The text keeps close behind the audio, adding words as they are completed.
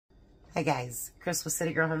Hi guys, Christmas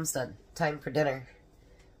City Girl Homestead. Time for dinner.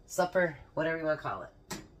 Supper, whatever you want to call it.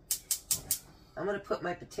 I'm going to put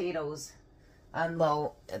my potatoes on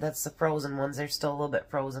low. That's the frozen ones. They're still a little bit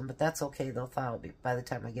frozen, but that's okay. They'll thaw by the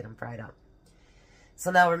time I get them fried up.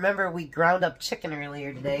 So now remember, we ground up chicken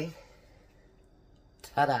earlier today.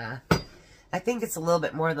 Ta-da. I think it's a little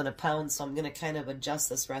bit more than a pound, so I'm going to kind of adjust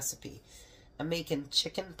this recipe. I'm making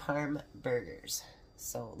chicken parm burgers.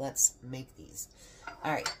 So let's make these.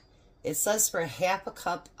 Alright. It says for half a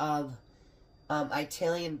cup of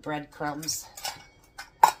Italian breadcrumbs.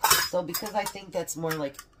 So because I think that's more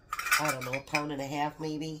like, I don't know, a pound and a half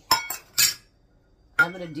maybe,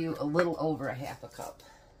 I'm going to do a little over a half a cup.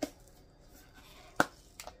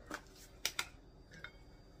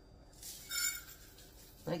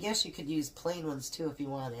 I guess you could use plain ones too if you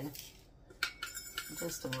wanted.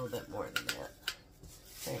 Just a little bit more than that.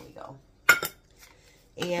 There we go.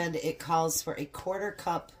 And it calls for a quarter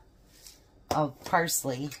cup of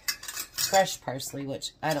parsley, fresh parsley,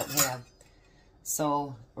 which I don't have.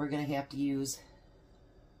 So we're going to have to use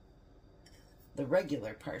the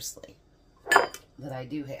regular parsley that I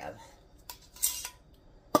do have.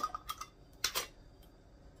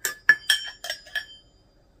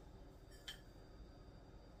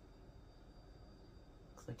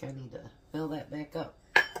 Looks like I need to fill that back up.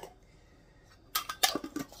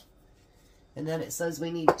 And then it says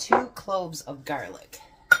we need 2 cloves of garlic.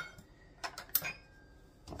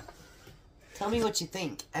 Tell me what you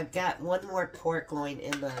think. I've got one more pork loin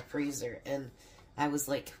in the freezer, and I was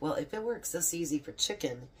like, well, if it works this easy for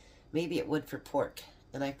chicken, maybe it would for pork.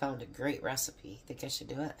 And I found a great recipe. Think I should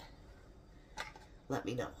do it? Let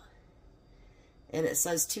me know. And it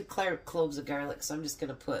says 2 cloves of garlic, so I'm just going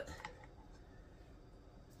to put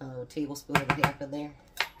a tablespoon and a half in there.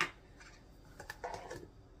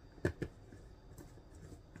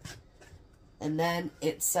 And then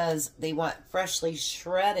it says they want freshly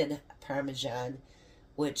shredded Parmesan,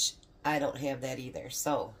 which I don't have that either.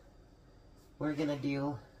 So we're going to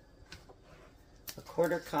do a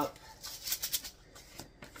quarter cup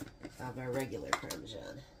of our regular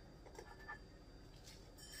Parmesan.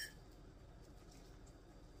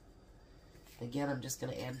 Again, I'm just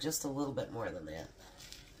going to add just a little bit more than that,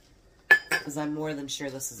 because I'm more than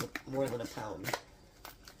sure this is more than a pound.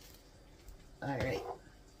 Alright.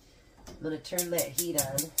 I'm going to turn that heat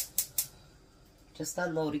on, just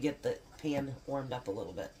on low to get the pan warmed up a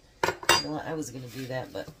little bit. You know what, I was going to do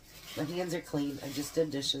that, but my hands are clean. I just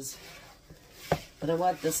did dishes. But I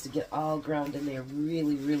want this to get all ground in there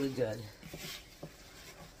really, really good.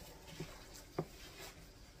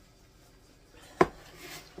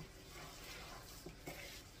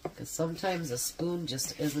 Because sometimes a spoon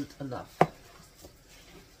just isn't enough.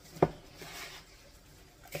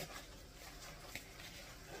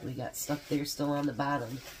 We got stuff there still on the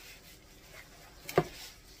bottom.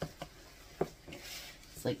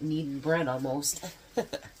 It's like kneading bread almost.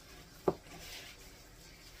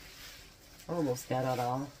 Almost got it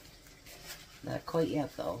all. Not quite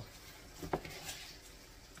yet though.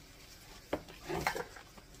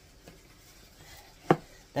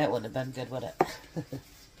 That wouldn't have been good, would it?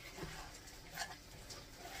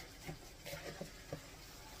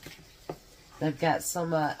 I've got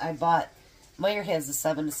some, I bought, Meyer has the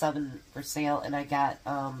 7 to 7 for sale, and I got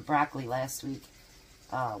broccoli last week.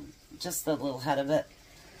 Just the little head of it.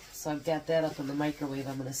 So I've got that up in the microwave.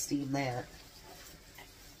 I'm going to steam that.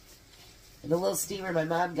 And the little steamer my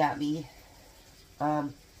mom got me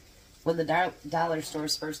when the dollar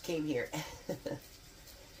stores first came here.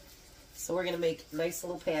 So we're going to make nice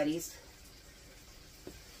little patties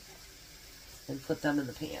and put them in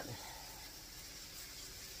the pan.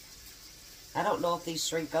 I don't know if these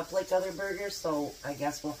shrink up like other burgers, so I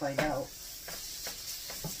guess we'll find out.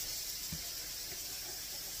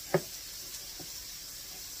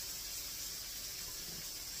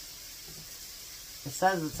 It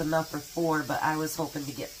says it's enough for 4, but I was hoping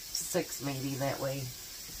to get 6 maybe. That way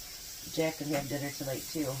Jack could have dinner tonight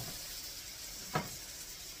too.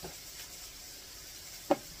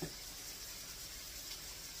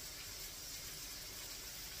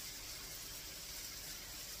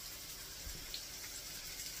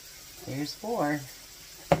 There's 4.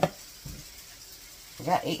 I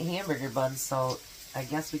got 8 hamburger buns, so I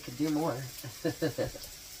guess we could do more.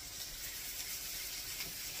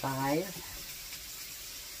 5.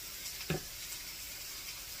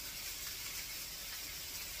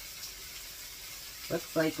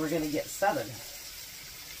 Looks like we're going to get 7.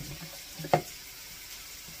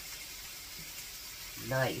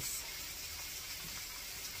 Nice.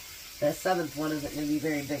 That 7th one isn't going to be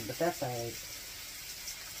very big, but that's alright.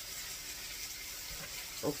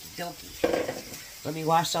 Okie dokie. Let me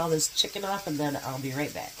wash all this chicken off and then I'll be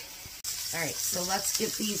right back. Alright, so let's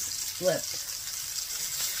get these flipped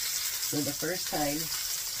for the first time.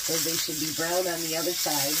 So they should be brown on the other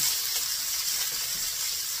side.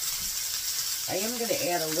 I am going to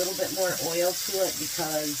add a little bit more oil to it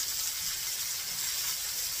because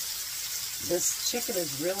this chicken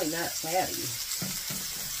is really not fatty.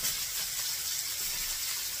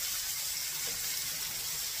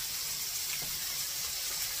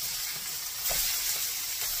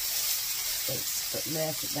 Let's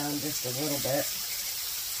mash it down just a little bit.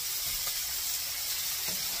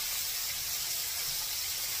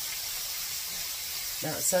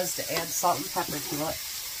 Now it says to add salt and pepper to it.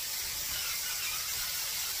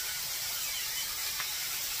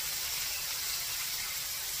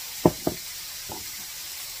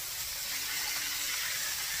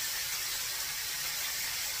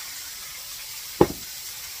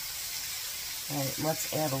 Alright,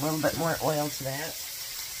 let's add a little bit more oil to that.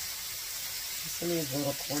 Just in these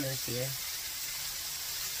little corners here.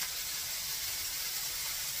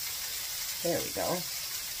 There we go.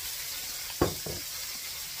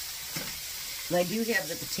 And I do have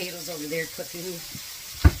the potatoes over there cooking.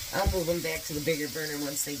 I'll move them back to the bigger burner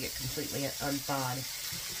once they get completely unthawed,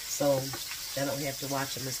 so I don't have to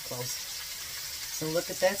watch them as close. So look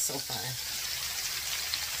at that so far.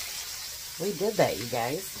 We did that, you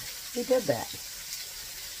guys. We did that.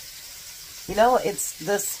 You know, it's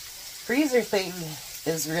this freezer thing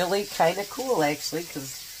is really kind of cool, actually,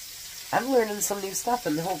 because I'm learning some new stuff,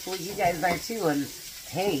 and hopefully you guys are too. And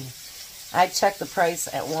hey, I checked the price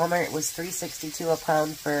at Walmart. It was $3.62 a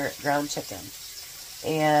pound for ground chicken.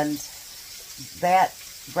 And that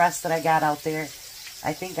breast that I got out there,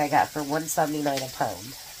 I think I got for $1.79 a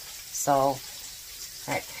pound. So,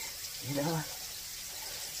 heck, you know,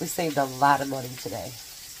 we saved a lot of money today.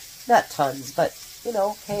 Not tons, but, you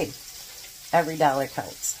know, hey, every dollar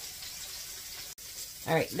counts.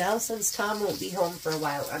 Alright, now since Tom won't be home for a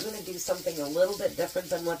while, I'm going to do something a little bit different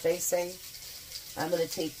than what they say. I'm going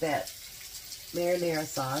to take that marinara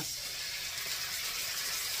sauce.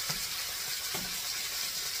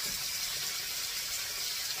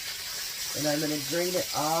 And I'm going to drain it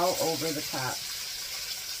all over the top.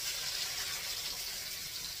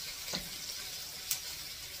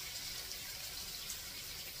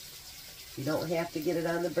 You don't have to get it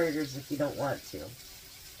on the burgers if you don't want to.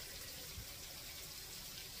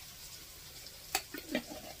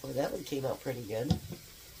 Well, that one came out pretty good.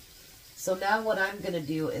 So now what I'm going to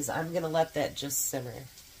do is I'm going to let that just simmer.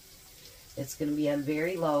 It's going to be on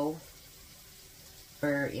very low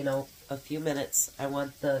for, you know, a few minutes. I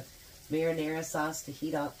want the marinara sauce to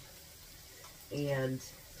heat up and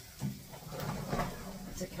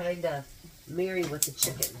to kind of marry with the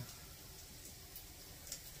chicken.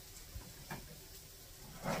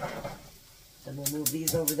 And we'll move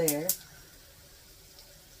these over there.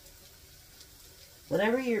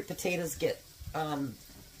 Whenever your potatoes get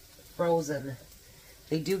frozen,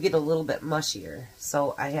 they do get a little bit mushier.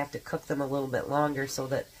 So I have to cook them a little bit longer so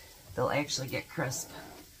that they'll actually get crisp.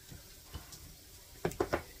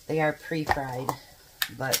 They are pre-fried,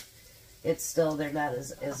 but it's still, they're not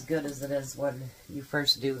as good as it is when you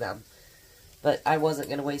first do them. But I wasn't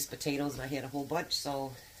going to waste potatoes, and I had a whole bunch,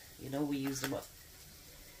 so, you know, we used them up.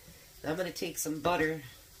 Now I'm going to take some butter,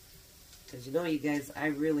 because you know, you guys, I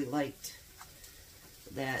really liked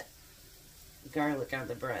that garlic on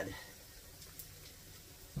the bread.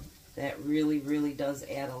 That really, really does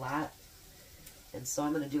add a lot. And so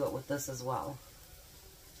I'm going to do it with this as well.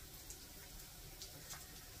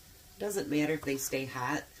 Doesn't matter if they stay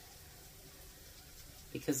hot,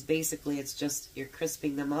 because basically it's just, you're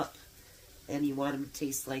crisping them up and you want them to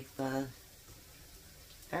taste like the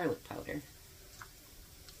garlic powder.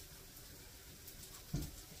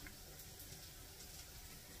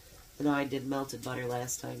 I know I did melted butter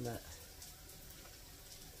last time, but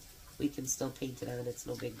we can still paint it on. It's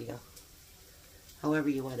no big deal. However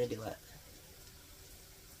you want to do it.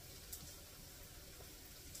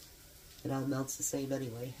 It all melts the same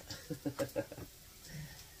anyway.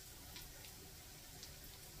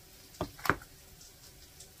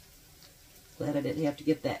 Glad I didn't have to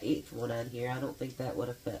get that 8th one on here. I don't think that would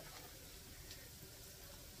have fit.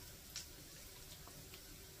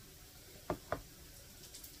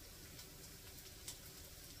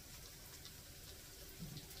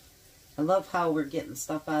 I love how we're getting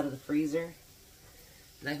stuff out of the freezer.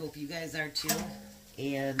 And I hope you guys are too.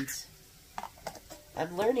 And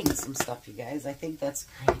I'm learning some stuff, you guys. I think that's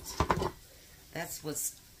great. That's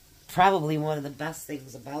what's probably one of the best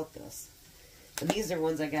things about this. And these are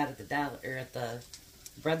ones I got at the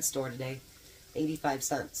bread store today, 85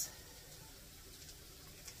 cents.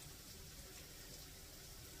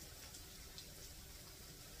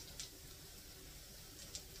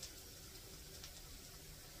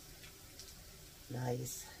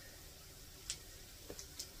 Nice.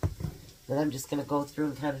 Then I'm just going to go through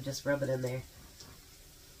and kind of just rub it in there.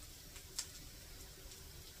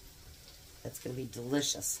 That's going to be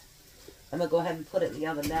delicious. I'm going to go ahead and put it in the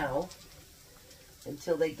oven now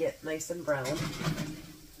until they get nice and brown.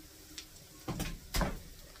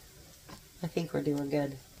 I think we're doing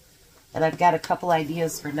good. And I've got a couple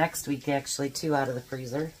ideas for next week, actually, too, out of the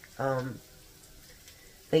freezer.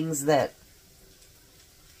 Things that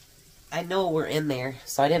I know were in there,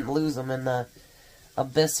 so I didn't lose them in the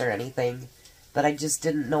abyss or anything, but I just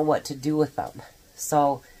didn't know what to do with them.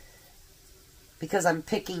 So, because I'm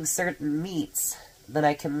picking certain meats, then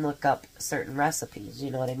I can look up certain recipes,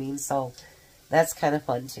 you know what I mean? So, that's kind of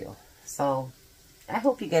fun, too. So, I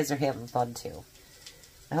hope you guys are having fun, too.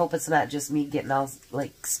 I hope it's not just me getting all,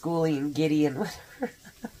 like, schooly and giddy and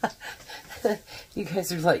whatever. You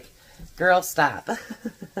guys are like, girl, stop.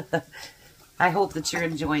 I hope that you're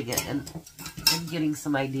enjoying it and getting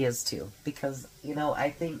some ideas, too. Because, you know,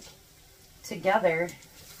 I think together,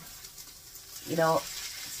 you know,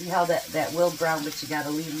 see how that will brown, but you got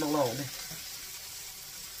to leave them alone.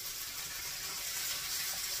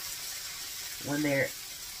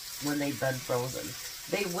 When they've been frozen.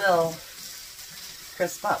 They will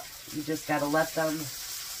crisp up. You just got to let them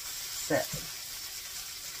sit.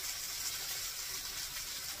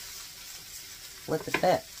 Look at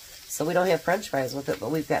that. So we don't have french fries with it,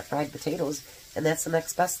 but we've got fried potatoes, and that's the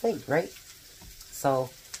next best thing, right? So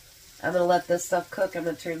I'm going to let this stuff cook. I'm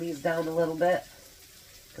going to turn these down a little bit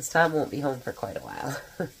because Tom won't be home for quite a while.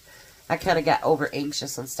 I kind of got over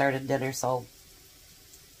anxious and started dinner, so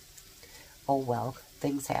oh well,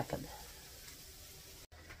 things happen.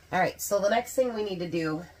 Alright, so the next thing we need to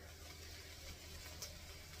do,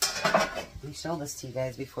 let me show this to you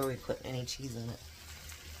guys before we put any cheese in it.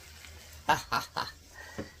 Ha ha ha.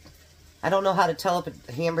 I don't know how to tell if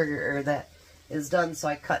a hamburger that is done, so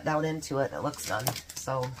I cut down into it and it looks done.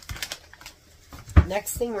 So,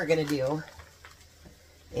 next thing we're going to do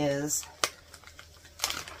is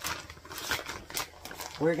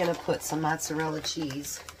we're going to put some mozzarella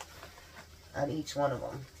cheese on each one of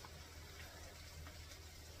them.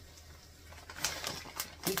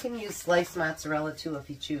 You can use sliced mozzarella too if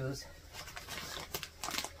you choose.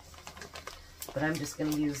 But I'm just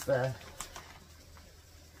going to use the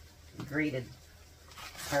grated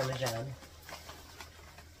Parmesan.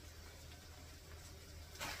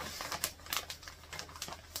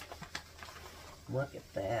 Look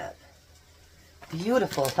at that.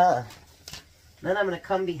 Beautiful, huh? Then I'm going to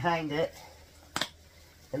come behind it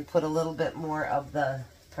and put a little bit more of the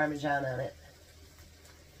Parmesan on it.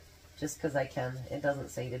 Just because I can. It doesn't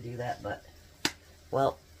say to do that, but,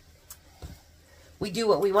 well, we do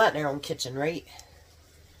what we want in our own kitchen, right?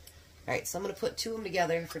 Alright, so I'm going to put two of them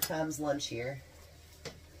together for Tom's lunch here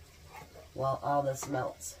while all this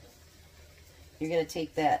melts. You're going to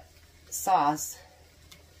take that sauce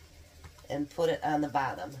and put it on the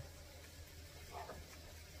bottom.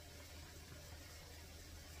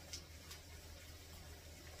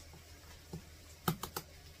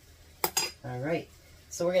 Alright,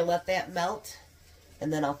 so we're going to let that melt,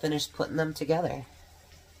 and then I'll finish putting them together.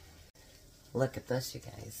 Look at this, you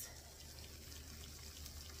guys.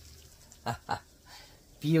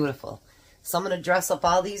 Beautiful. So I'm going to dress up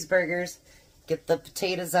all these burgers, get the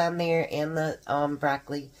potatoes on there and the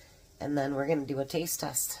broccoli, and then we're going to do a taste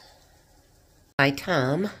test. Hi,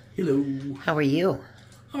 Tom. Hello. How are you?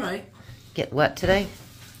 All right. Get wet today?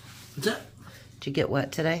 What's that? Did you get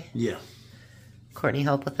wet today? Yeah. Courtney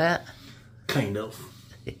help with that? Kind of.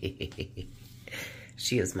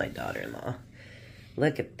 She is my daughter-in-law.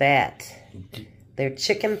 Look at that. They're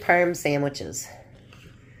chicken parm sandwiches.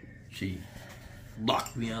 She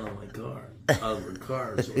locked me out of my car, out of her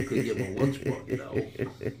car, so I couldn't get my lunchbox out.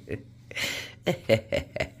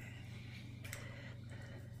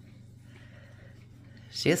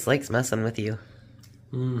 She just likes messing with you.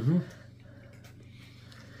 Mm-hmm.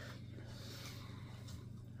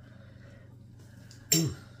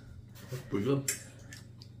 Pretty good.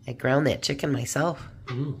 I ground that chicken myself.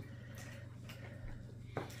 Mm.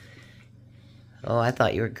 Oh, I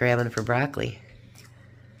thought you were grabbing for broccoli.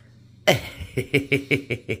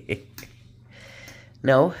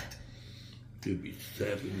 No? You'd be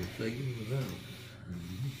stabbing the chicken with that.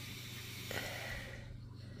 Mm-hmm.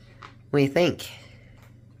 What do you think?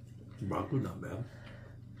 Broccoli, not bad.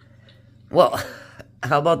 Well,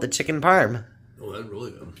 how about the chicken parm? Oh, that's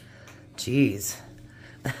really good. Jeez.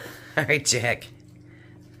 All right, Jack.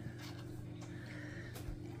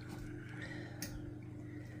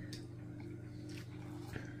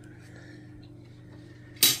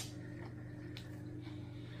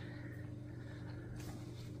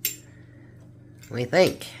 What do you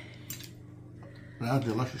think? Yeah,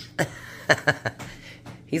 delicious.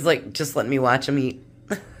 He's like, just letting me watch him eat.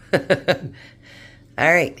 All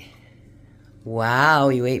right. Wow,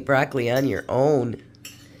 you ate broccoli on your own.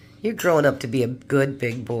 You're growing up to be a good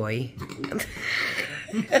big boy.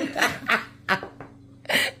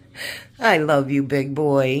 I love you, big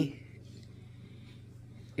boy.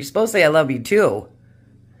 You're supposed to say I love you, too.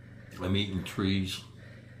 I'm eating trees.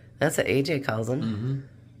 That's what AJ calls them. Mm-hmm.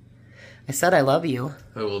 I said I love you.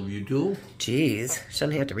 I love you, too. Jeez,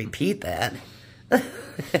 shouldn't have to repeat that. All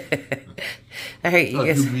right, you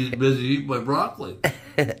guys. Too busy eating my broccoli.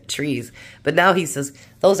 Trees. But now he says,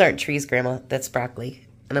 those aren't trees, Grandma. That's broccoli.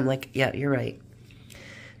 And I'm like, yeah, you're right.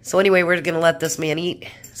 So anyway, we're going to let this man eat.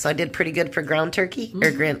 So I did pretty good for ground turkey,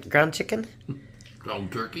 or ground chicken.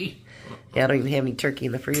 Ground turkey? Yeah, I don't even have any turkey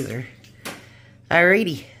in the freezer.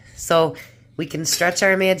 Alrighty. So we can stretch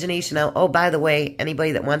our imagination out. Oh, by the way,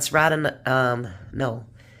 anybody that wants that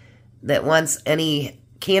wants any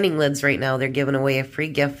canning lids right now, they're giving away a free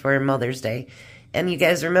gift for Mother's Day. And you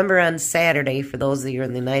guys remember on Saturday, for those of you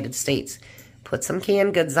in the United States, put some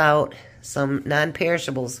canned goods out, some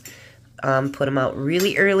non-perishables. Put them out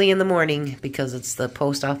really early in the morning because it's the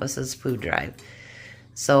post office's food drive.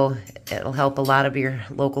 So it'll help a lot of your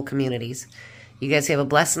local communities. You guys have a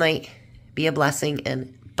blessed night. Be a blessing.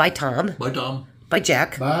 And bye, Tom. Bye, Tom. Bye,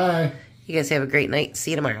 Jack. Bye. You guys have a great night.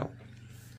 See you tomorrow.